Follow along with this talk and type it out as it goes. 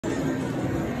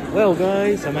Well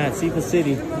guys, I'm at Seafood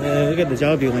City. Look at the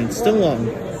Jollibee line, still long.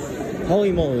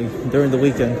 Holy moly, during the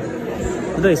weekend.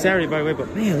 Today's Saturday by the way,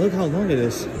 but man, look how long it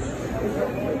is.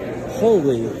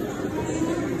 Holy.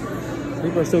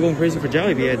 People are still going crazy for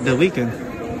Jollibee at the weekend.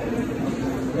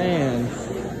 Man.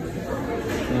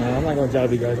 No, I'm not going to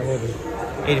Jollibee guys, I'm over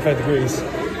 85 degrees.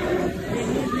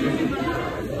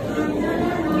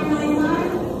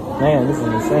 Man, this is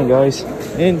insane guys.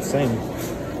 Insane.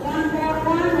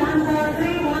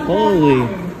 Holy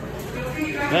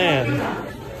man.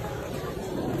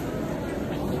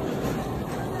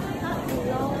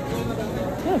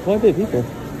 Yeah, quite a bit of people.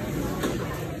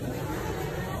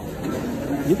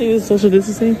 You think this is social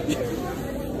distancing?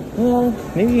 Well,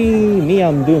 maybe me,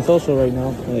 I'm doing social right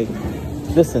now, like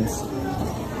distance.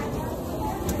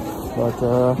 But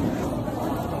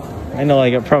I know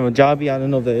like from Jollibee, I don't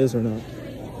know if that is or not.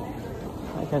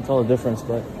 I can't tell the difference,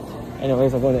 but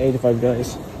anyways, I'm going to 85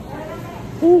 guys.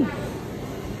 Woo.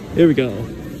 Here we go.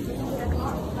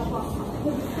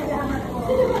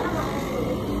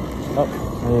 Oh,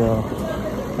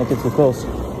 I get too close.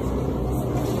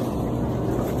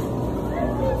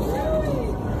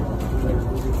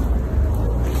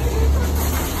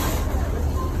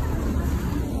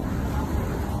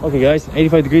 Okay guys,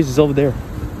 85 degrees is over there.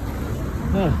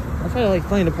 Yeah, I try to like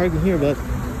find a parking here, but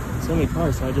so many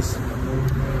cars, so I just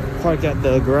park at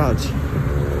the garage.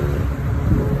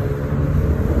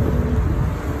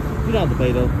 We don't have to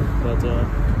pay though, but it's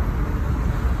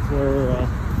where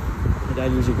my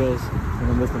dad usually goes when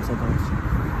I'm with him sometimes.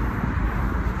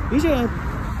 Usually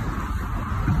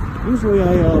I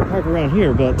park around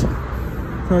here, but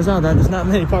turns out that there's not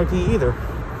many parking either.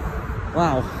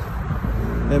 Wow.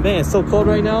 And man, it's so cold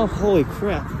right now. Holy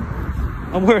crap.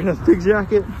 I'm wearing a thick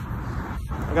jacket.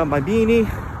 I got my beanie.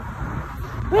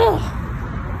 Oh,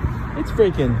 it's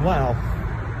freaking wow.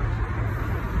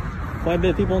 Quite a bit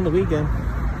of people on the weekend.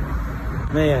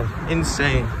 Man,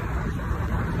 insane.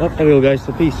 Well, there we go guys,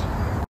 so peace.